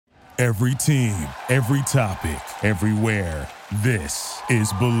Every team, every topic, everywhere. This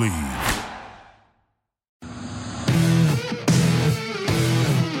is Believe.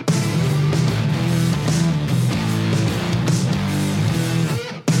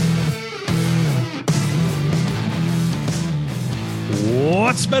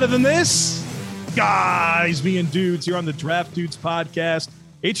 What's better than this? Guys being dudes here on the Draft Dudes podcast.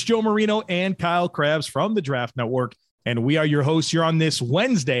 It's Joe Marino and Kyle Krabs from the Draft Network, and we are your hosts here on this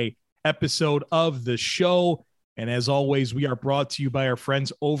Wednesday episode of the show. And as always, we are brought to you by our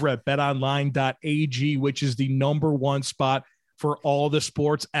friends over at betonline.ag, which is the number one spot for all the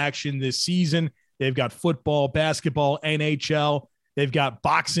sports action this season. They've got football, basketball, NHL. They've got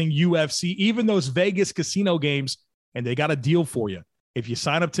boxing, UFC, even those Vegas casino games, and they got a deal for you. If you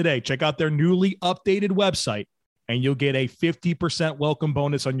sign up today, check out their newly updated website, and you'll get a 50% welcome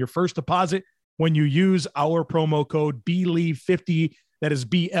bonus on your first deposit when you use our promo code BLEAV50. That is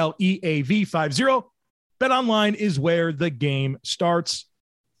BLEAV50. BetOnline is where the game starts.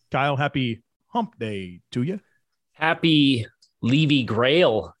 Kyle, happy hump day to you. Happy Levy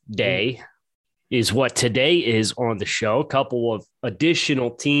Grail day is what today is on the show. A couple of additional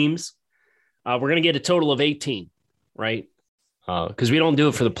teams. We're going to get a total of 18, right? Because we don't do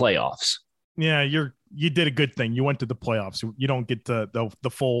it for the playoffs. Yeah, you did a good thing. You went to the playoffs. You don't get the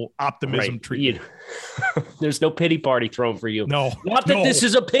full optimism treatment. There's no pity party thrown for you. No. Not that this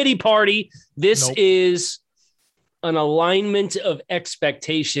is a pity party. This is an alignment of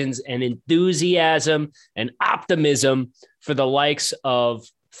expectations and enthusiasm and optimism for the likes of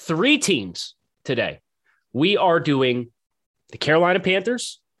three teams today. We are doing the Carolina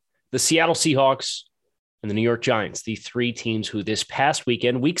Panthers, the Seattle Seahawks, and the New York Giants, the three teams who this past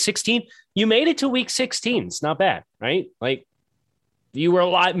weekend, week 16, you made it to week 16. It's not bad, right? Like you were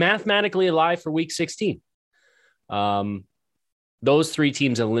alive, mathematically alive for week 16. Those three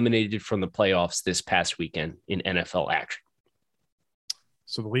teams eliminated from the playoffs this past weekend in NFL action.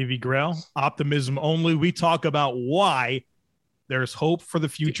 So the Levy Grail, optimism only. We talk about why there's hope for the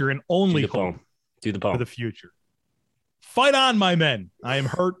future and only hope for the future. Fight on, my men. I am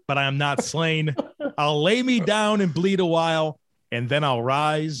hurt, but I am not slain. I'll lay me down and bleed a while, and then I'll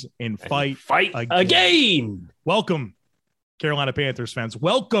rise and fight again. Welcome, Carolina Panthers fans.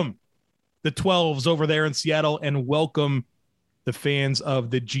 Welcome the 12s over there in Seattle, and welcome the fans of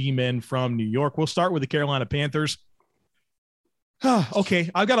the G-Men from New York. We'll start with the Carolina Panthers. Okay,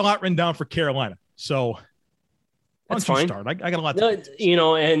 I've got a lot written down for Carolina, so that's fine. Start. I got a lot.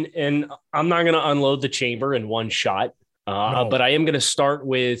 And I'm not going to unload the chamber in one shot, no. But I am going to start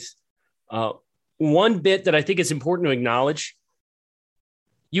with one bit that I think is important to acknowledge.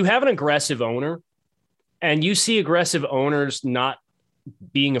 You have an aggressive owner, and you see aggressive owners not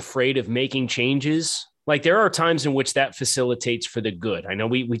being afraid of making changes. Like there are times in which that facilitates for the good. I know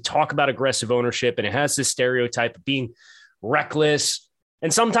we talk about aggressive ownership, and it has this stereotype of being reckless,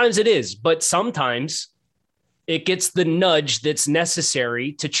 and sometimes it is, but sometimes it gets the nudge that's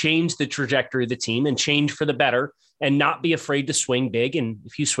necessary to change the trajectory of the team and change for the better and not be afraid to swing big. And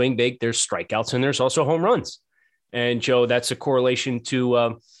if you swing big, there's strikeouts and there's also home runs. And Joe, that's a correlation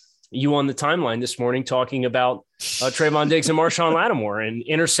to you on the timeline this morning talking about Trayvon Diggs and Marshawn Lattimore and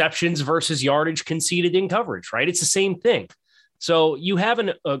interceptions versus yardage conceded in coverage, right? It's the same thing. So you have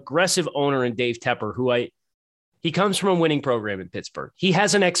an aggressive owner in Dave Tepper, he comes from a winning program in Pittsburgh. He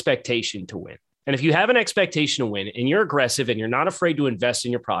has an expectation to win. And if you have an expectation to win and you're aggressive and you're not afraid to invest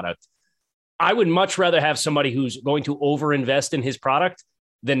in your product, I would much rather have somebody who's going to overinvest in his product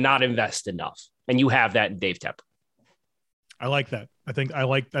than not invest enough. And you have that in Dave Tepper. I like that. I think I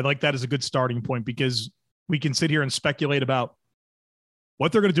like that as a good starting point, because we can sit here and speculate about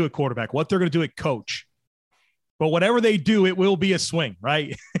what they're going to do at quarterback, what they're going to do at coach. But whatever they do, it will be a swing,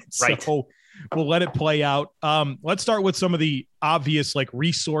 right? Right. So we'll let it play out. Let's start with some of the obvious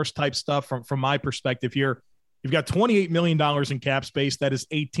resource type stuff from my perspective here. You've got $28 million in cap space. That is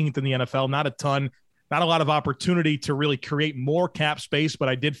 18th in the NFL. Not a ton, not a lot of opportunity to really create more cap space, but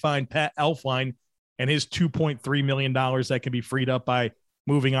I did find Pat Elflein and his $2.3 million that can be freed up by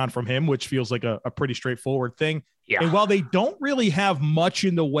moving on from him, which feels like a pretty straightforward thing. Yeah. And while they don't really have much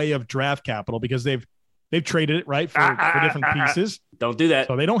in the way of draft capital because they've traded it, right, for different pieces. Don't do that.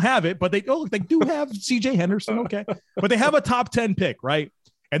 So they don't have it, but they do have CJ Henderson, okay. But they have a top 10 pick, right?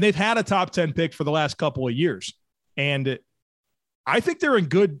 And they've had a top 10 pick for the last couple of years. And I think they're in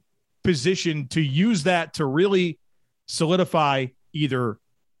good position to use that to really solidify either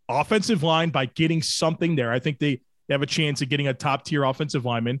offensive line by getting something there. I think they have a chance of getting a top tier offensive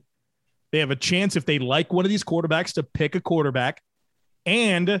lineman. They have a chance, if they like one of these quarterbacks, to pick a quarterback.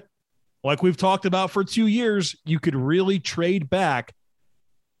 And like we've talked about for 2 years, you could really trade back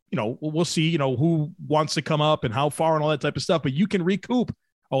we'll see, who wants to come up and how far and all that type of stuff. But you can recoup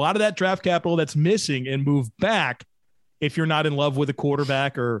a lot of that draft capital that's missing and move back if you're not in love with a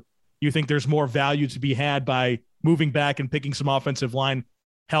quarterback or you think there's more value to be had by moving back and picking some offensive line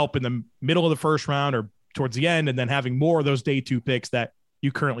help in the middle of the first round or towards the end, and then having more of those day 2 picks that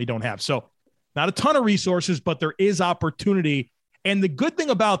you currently don't have. So not a ton of resources, but there is opportunity. And the good thing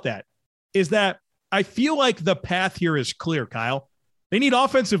about that is that I feel like the path here is clear, Kyle. They need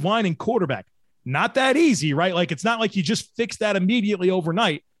offensive line and quarterback. Not that easy, right? Like, it's not like you just fix that immediately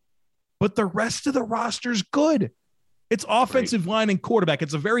overnight, but the rest of the roster's good. It's offensive line and quarterback.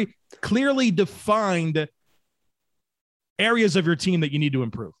 It's a very clearly defined areas of your team that you need to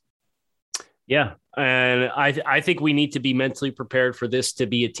improve. Yeah. And I think we need to be mentally prepared for this to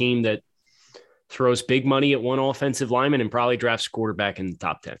be a team that throws big money at one offensive lineman and probably drafts quarterback in the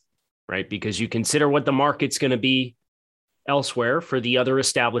top 10, right? Because you consider what the market's going to be elsewhere for the other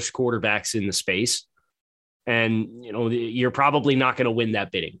established quarterbacks in the space. And, you're probably not going to win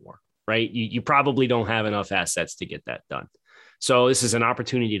that bidding war, right? You probably don't have enough assets to get that done. So this is an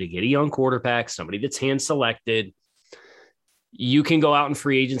opportunity to get a young quarterback, somebody that's hand selected. You can go out in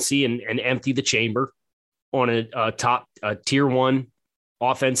free agency and empty the chamber on a top tier 1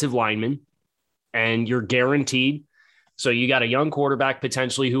 offensive lineman, and you're guaranteed. So you got a young quarterback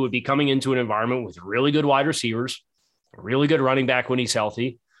potentially who would be coming into an environment with really good wide receivers, a really good running back when he's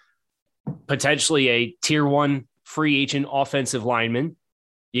healthy, potentially a tier 1 free agent offensive lineman.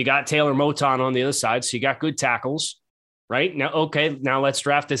 You got Taylor Moton on the other side, so you got good tackles, right? Now let's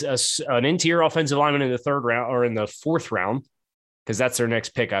draft an interior offensive lineman in the 3rd round or in the 4th round, because that's their next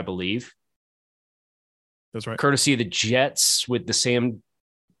pick, I believe. That's right. Courtesy of the Jets with the Sam.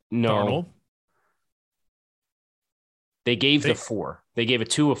 No. Darnold. They gave the 4. They gave a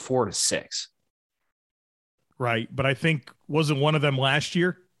 2, a 4, to 6. Right. But I think, wasn't one of them last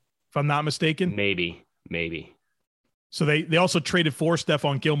year, if I'm not mistaken? Maybe. So they also traded for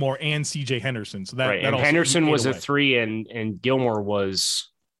Stephon Gilmore and CJ Henderson. So that, right. that and Henderson was away. a 3 and Gilmore was,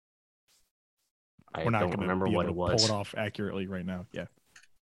 I We're not don't remember what it was. Pull it off accurately right now. Yeah.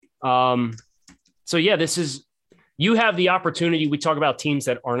 So yeah, you have the opportunity. We talk about teams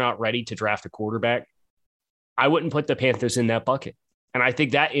that are not ready to draft a quarterback. I wouldn't put the Panthers in that bucket. And I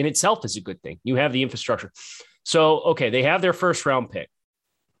think that in itself is a good thing. You have the infrastructure. So, okay, they have their 1st round pick.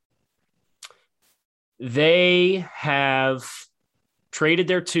 They have traded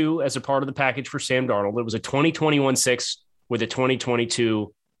their 2 as a part of the package for Sam Darnold. It was a 2021 6 with a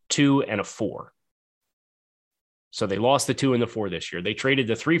 2022 2 and a 4. So they lost the 2 and the 4 this year. They traded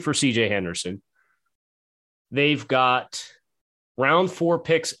the 3 for CJ Henderson. They've got round 4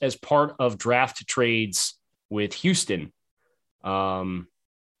 picks as part of draft trades with Houston, as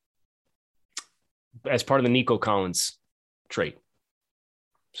part of the Nico Collins trade.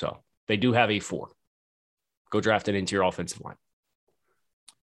 So they do have a 4. Go draft an interior offensive line.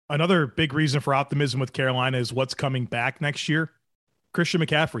 Another big reason for optimism with Carolina is what's coming back next year. Christian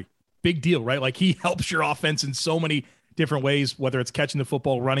McCaffrey, big deal, right? Like, he helps your offense in so many different ways, whether it's catching the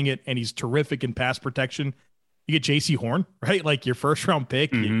football, running it, and he's terrific in pass protection. You get JC Horn, right? Like, your 1st round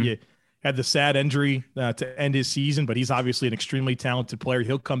pick. Mm-hmm. You had the sad injury to end his season, but he's obviously an extremely talented player.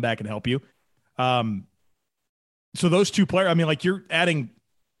 He'll come back and help you. So those 2 players, I mean, like, you're adding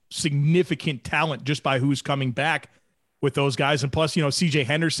significant talent just by who's coming back with those guys. And plus, CJ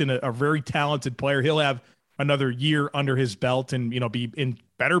Henderson, a very talented player. He'll have another year under his belt and, be in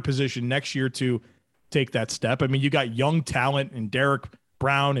better position next year to take that step. I mean, you got young talent and Derek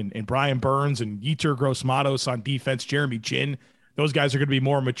Brown and Brian Burns and Yetur Gross-Matos on defense, Jeremy Chin. Those guys are going to be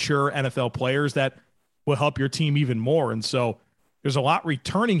more mature NFL players that will help your team even more. And so there's a lot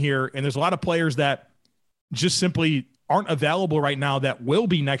returning here, and there's a lot of players that just simply aren't available right now that will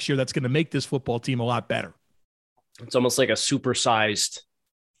be next year. That's going to make this football team a lot better. It's almost like a supersized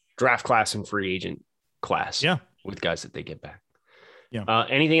draft class and free agent class. Yeah. With guys that they get back. Yeah.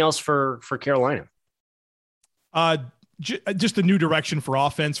 Anything else for Carolina? Just a new direction for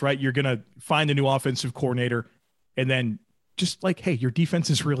offense, right? You're going to find a new offensive coordinator, and then just like, hey, your defense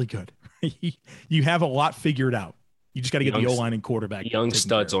is really good. You have a lot figured out. You just got to get the O-line and quarterback. Young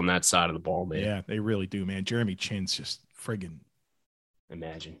studs on that side of the ball, man. Yeah, they really do, man. Jeremy Chin's just friggin'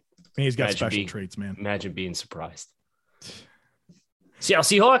 imagine. Man, he's got special traits, man. Imagine being surprised. Seattle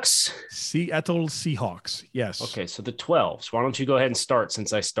Seahawks? Seattle Seahawks, yes. Okay, so the 12s. Why don't you go ahead and start,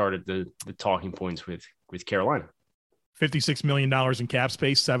 since I started the talking points with Carolina? $56 million in cap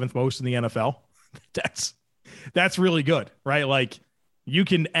space, 7th most in the NFL. That's really good, right? Like, you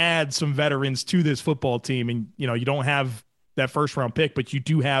can add some veterans to this football team, and you don't have that 1st round pick, but you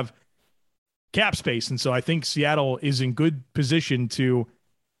do have cap space. And so I think Seattle is in good position to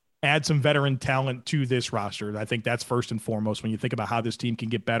add some veteran talent to this roster. I think that's first and foremost when you think about how this team can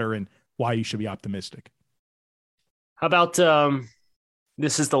get better and why you should be optimistic. How about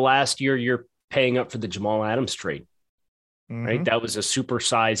this is the last year you're paying up for the Jamal Adams trade, right? That was a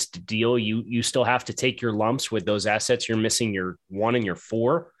supersized deal. You still have to take your lumps with those assets. You're missing your 1 and your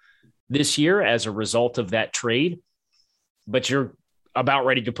 4 this year as a result of that trade, but you're about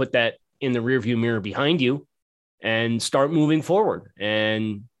ready to put that in the rearview mirror behind you and start moving forward.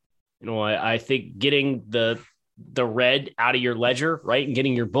 And, I think getting the red out of your ledger, right, and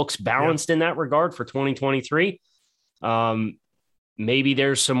getting your books balanced in that regard for 2023, maybe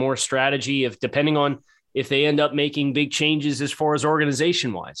there's some more strategy depending on if they end up making big changes as far as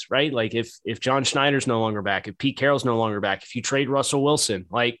organization wise, right? Like if John Schneider's no longer back, if Pete Carroll's no longer back, if you trade Russell Wilson,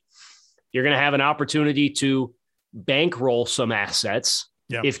 like you're going to have an opportunity to bankroll some assets.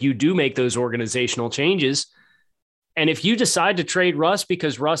 If you do make those organizational changes. And if you decide to trade Russ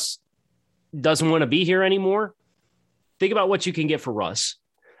because Russ doesn't want to be here anymore, think about what you can get for Russ.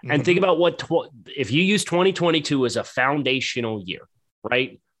 And think about if you use 2022 as a foundational year,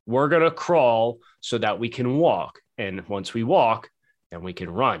 right? We're going to crawl so that we can walk. And once we walk, then we can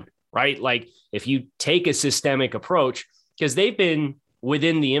run, right? Like if you take a systemic approach, because they've been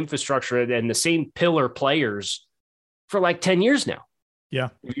within the infrastructure and the same pillar players for like 10 years now. Yeah.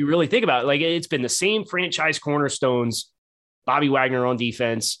 If you really think about it, like it's been the same franchise cornerstones, Bobby Wagner on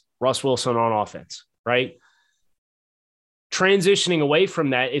defense, Russ Wilson on offense, right? Transitioning away from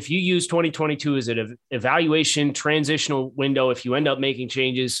that, if you use 2022 as an evaluation transitional window, if you end up making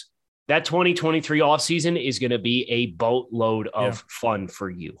changes, that 2023 offseason is going to be a boatload of fun for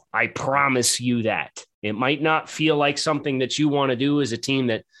you. I promise you that. It might not feel like something that you want to do as a team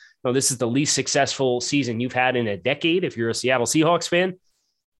that, this is the least successful season you've had in a decade if you're a Seattle Seahawks fan,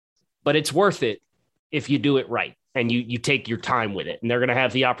 but it's worth it if you do it right and you take your time with it, and they're going to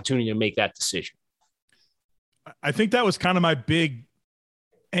have the opportunity to make that decision. I think that was kind of my big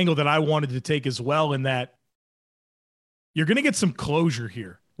angle that I wanted to take as well, in that you're going to get some closure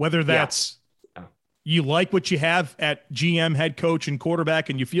here, whether that's you like what you have at GM, head coach, and quarterback,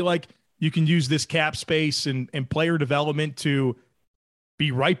 and you feel like you can use this cap space and player development to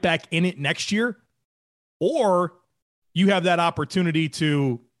be right back in it next year, or you have that opportunity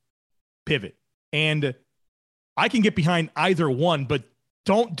to pivot. And I can get behind either one, but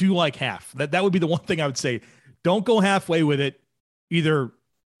don't do like half. That would be the one thing I would say. Don't go halfway with it. Either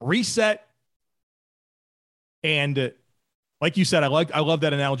reset and, like you said, I love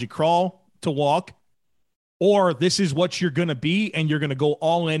that analogy, crawl to walk, or this is what you're going to be and you're going to go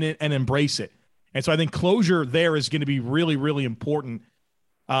all in it and embrace it. And so I think closure there is going to be really, really important.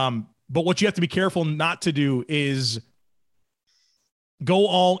 But what you have to be careful not to do is go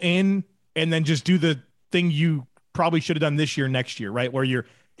all in and then just do the thing you probably should have done this year, next year, right? Where you're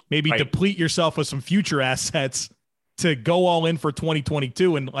maybe deplete yourself with some future assets to go all in for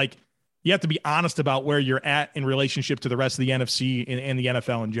 2022. And like, you have to be honest about where you're at in relationship to the rest of the NFC and the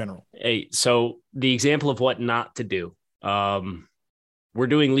NFL in general. Hey, so the example of what not to do, we're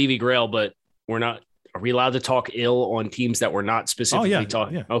doing Levy Grail, but we're not. Are we allowed to talk ill on teams that we're not specifically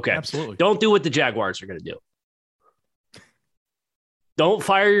talking? Yeah, okay. Absolutely. Don't do what the Jaguars are going to do. Don't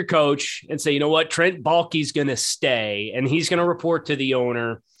fire your coach and say, you know what, Trent Baalke's going to stay and he's going to report to the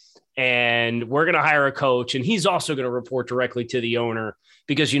owner, and we're going to hire a coach and he's also going to report directly to the owner,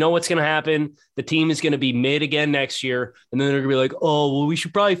 because you know what's going to happen? The team is going to be mid again next year. And then they're going to be like, oh, well, we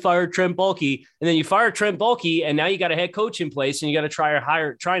should probably fire Trent Baalke. And then you fire Trent Baalke and now you got a head coach in place, and you got to try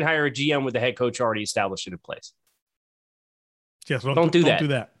and hire a GM with the head coach already established in place. Yes. Don't do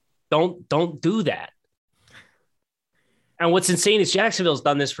that. Don't do that. And what's insane is Jacksonville's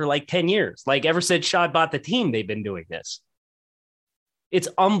done this for like 10 years. Like ever since Shad bought the team, they've been doing this. It's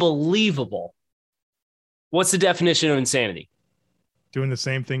unbelievable. What's the definition of insanity? Doing the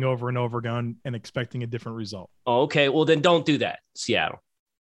same thing over and over again and expecting a different result. Oh, okay. Well, then don't do that, Seattle.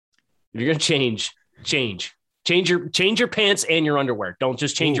 If you're going to change your pants and your underwear. Don't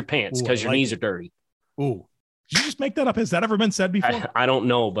just change your pants because your knees are dirty. Ooh. Did you just make that up? Has that ever been said before? I don't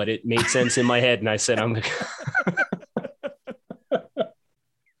know, but it made sense in my head. And I said, I'm going to.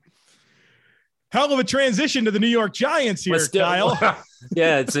 Hell of a transition to the New York Giants here, Kyle.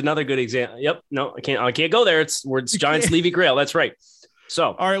 Yeah, it's another good example. Yep. No, I can't go there. It's Giants Levy Grail. That's right.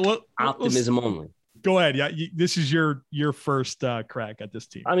 So, all right. Well, optimism only. Go ahead. Yeah, this is your first crack at this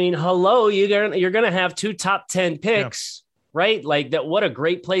team. I mean, hello, you're gonna have 2 top 10 picks, right? Like that. What a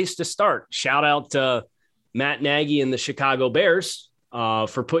great place to start. Shout out to Matt Nagy and the Chicago Bears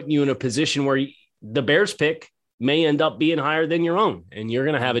for putting you in a position where the Bears pick may end up being higher than your own, and you're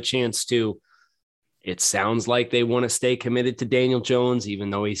gonna have a chance to It sounds like they want to stay committed to Daniel Jones,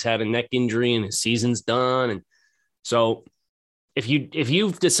 even though he's had a neck injury and his season's done. And so if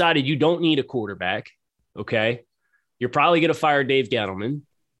you've decided you don't need a quarterback, okay, you're probably going to fire Dave Gettleman.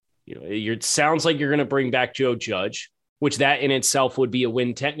 It sounds like you're going to bring back Joe Judge, which that in itself would be a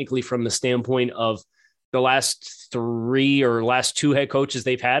win technically from the standpoint of the last two head coaches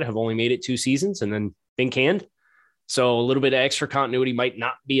they've had have only made it 2 seasons and then been canned. So a little bit of extra continuity might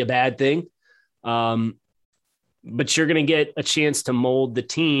not be a bad thing. But you're going to get a chance to mold the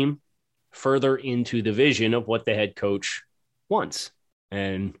team further into the vision of what the head coach wants.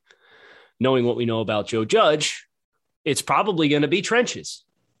 And knowing what we know about Joe Judge, it's probably going to be trenches,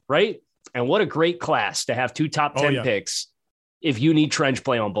 right? And what a great class to have 2 top 10 picks if you need trench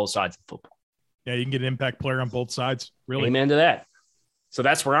play on both sides of football. Yeah, you can get an impact player on both sides. Really. Amen to that. So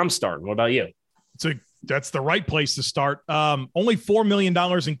that's where I'm starting. What about you? That's the right place to start. Only $4 million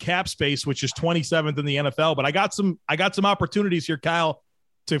in cap space, which is 27th in the NFL. But I got some opportunities here, Kyle,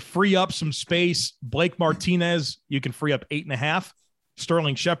 to free up some space. Blake Martinez, you can free up 8.5.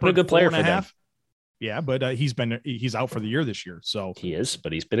 Sterling Shepard, a good player 4.5. for them. Yeah, but he's out for the year this year. So he is,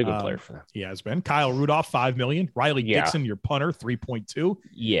 but he's been a good player for them. He has been. Kyle Rudolph, $5 million. Riley Dixon, your punter, 3.2.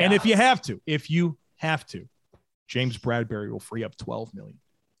 Yeah. And if you have to, James Bradbury will free up $12 million.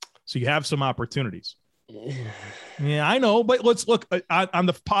 So you have some opportunities. Yeah, I know, but let's look on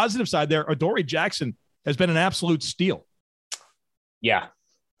the positive side there. Adoree Jackson has been an absolute steal. Yeah.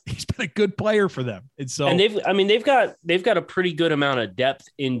 He's been a good player for them. And they've got a pretty good amount of depth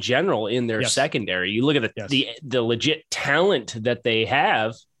in general in their secondary. You look at the legit talent that they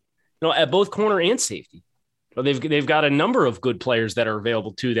have, at both corner and safety. They've got a number of good players that are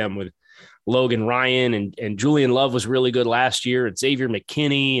available to them with Logan Ryan and Julian Love was really good last year, and Xavier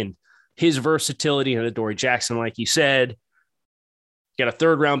McKinney and his versatility, and Adoree Jackson, like you said. You got a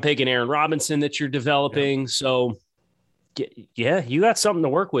 3rd-round pick in Aaron Robinson that you're developing. Yeah. So, yeah, you got something to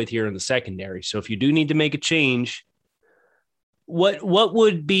work with here in the secondary. So if you do need to make a change, what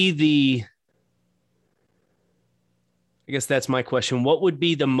would be I guess that's my question. What would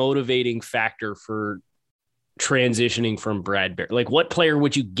be the motivating factor for transitioning from Bradbury? Like, what player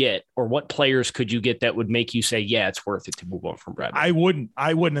would you get, or what players could you get that would make you say, yeah, it's worth it to move on from Bradbury? I wouldn't.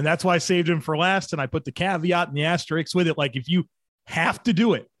 And that's why I saved him for last. And I put the caveat and the asterisk with it. Like, if you have to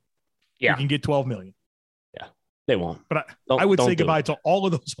do it, you can get 12 million. Yeah, they won't. But I would say goodbye to all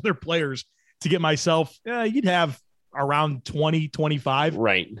of those other players to get myself, you'd have around 20, 25,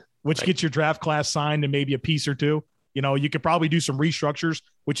 right? Which gets your draft class signed and maybe a piece or two. You could probably do some restructures,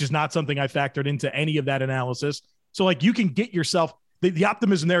 which is not something I factored into any of that analysis. So, like, you can get yourself the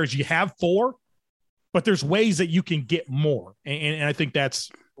optimism there is you have 4, but there's ways that you can get more. And I think that's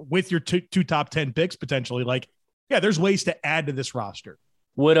with your two top 10 picks potentially. Like, yeah, there's ways to add to this roster.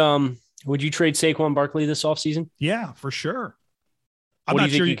 Would you trade Saquon Barkley this offseason? Yeah, for sure. What do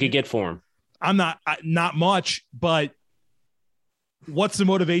you think you could get for him? I'm not much, but what's the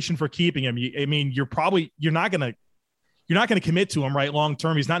motivation for keeping him? I mean, you're not going to commit to him, right? Long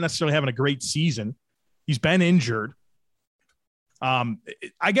term. He's not necessarily having a great season. He's been injured.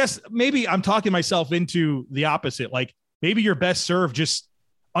 I guess maybe I'm talking myself into the opposite. Like, maybe you're best served just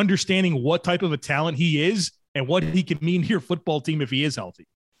understanding what type of a talent he is and what he can mean to your football team if he is healthy.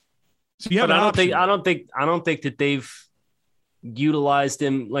 So you have I don't think that they've utilized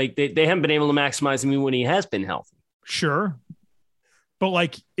him. Like, they haven't been able to maximize him when he has been healthy. Sure. But,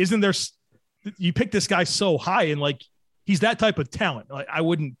 like, you pick this guy so high, and, like, he's that type of talent. Like, I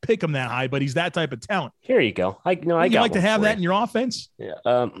wouldn't pick him that high, but he's that type of talent. Here you go. I you like to have that in your offense? Yeah.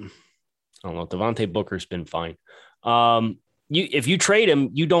 I don't know. Devontae Booker's been fine. If you trade him,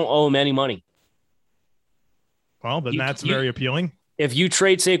 you don't owe him any money. Well, then that's very appealing. If you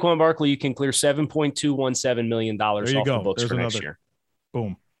trade Saquon Barkley, you can clear $7.217 million off the books for next year.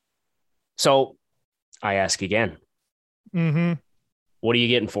 Boom. So I ask again. Mm-hmm. What are you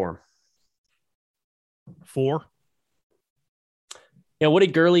getting for him? 4. Yeah, what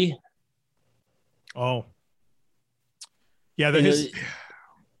did Gurley? Oh. Yeah,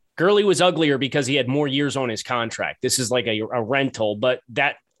 Gurley was uglier because he had more years on his contract. This is like a rental, but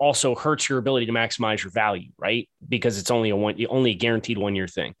that also hurts your ability to maximize your value, right? Because it's only a guaranteed 1-year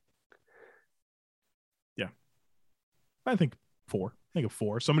thing. Yeah. I think 4. I think a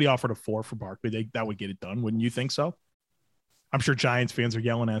 4. Somebody offered a 4 for Barkley. That would get it done. Wouldn't you think so? I'm sure Giants fans are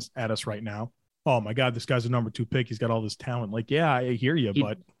yelling at us right now. Oh my God, this guy's a number 2 pick. He's got all this talent. Like, yeah, I hear you,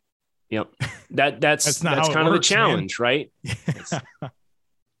 but yep. That's kind of the challenge, man. Right? That's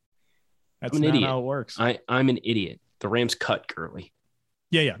not how it works. I'm an idiot. The Rams cut Gurley.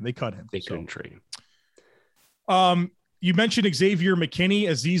 Yeah, they cut him. They couldn't trade him. You mentioned Xavier McKinney.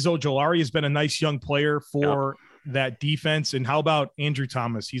 Azeez Ojulari has been a nice young player for that defense. And how about Andrew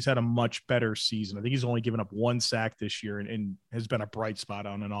Thomas? He's had a much better season. I think he's only given up 1 sack this year and has been a bright spot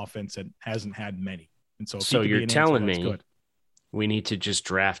on an offense that hasn't had many. And so you're telling me good. We need to just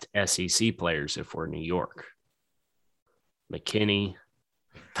draft SEC players if we're New York. McKinney,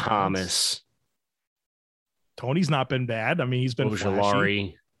 Thomas. Tony's not been bad. I mean, he's been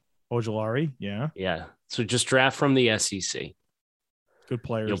Ojulari. Yeah. Yeah. So just draft from the SEC. Good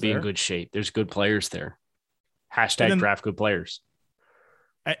players. You'll be in good shape. There's good players there. Hashtag draft good players.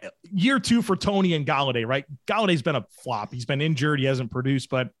 Year 2 for Tony and Galladay, right? Galladay's been a flop. He's been injured. He hasn't produced,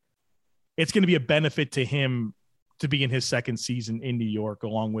 but it's going to be a benefit to him to be in his second season in New York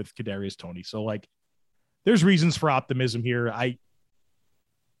along with Kadarius Toney. So like there's reasons for optimism here. I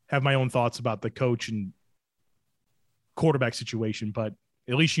have my own thoughts about the coach and quarterback situation, but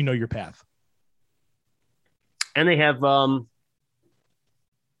at least you know your path. And they have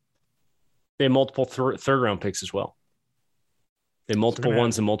multiple third round picks as well. They have multiple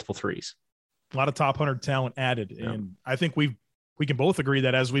ones and multiple threes. A lot of top 100 talent added. Yeah. And I think we can both agree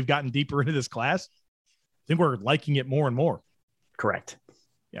that as we've gotten deeper into this class, I think we're liking it more and more. Correct.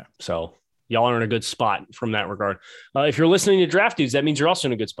 Yeah. So y'all are in a good spot from that regard. If you're listening to Draft Dudes, that means you're also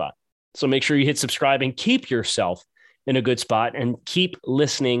in a good spot. So make sure you hit subscribe and keep yourself in a good spot and keep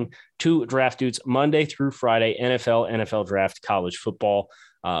listening to Draft Dudes Monday through Friday, NFL draft, college football.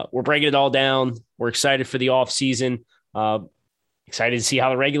 We're breaking it all down. We're excited for the off season. Excited to see how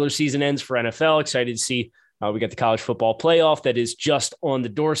the regular season ends for NFL. Excited to see we got the college football playoff that is just on the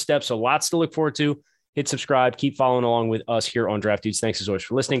doorstep. So lots to look forward to. Hit subscribe. Keep following along with us here on Draft Dudes. Thanks as always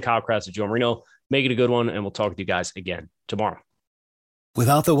for listening. Kyle Krause and Joe Marino. Make it a good one, and we'll talk with you guys again tomorrow.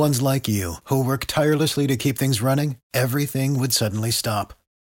 Without the ones like you, who work tirelessly to keep things running, everything would suddenly stop.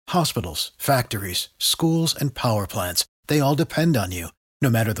 Hospitals, factories, schools, and power plants, they all depend on you. No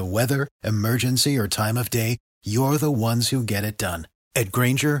matter the weather, emergency, or time of day, you're the ones who get it done. At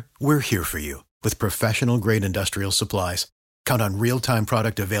Grainger, we're here for you with professional-grade industrial supplies. Count on real-time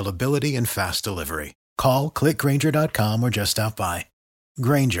product availability and fast delivery. Call, clickgrainger.com, or just stop by.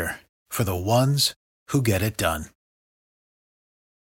 Grainger, for the ones who get it done.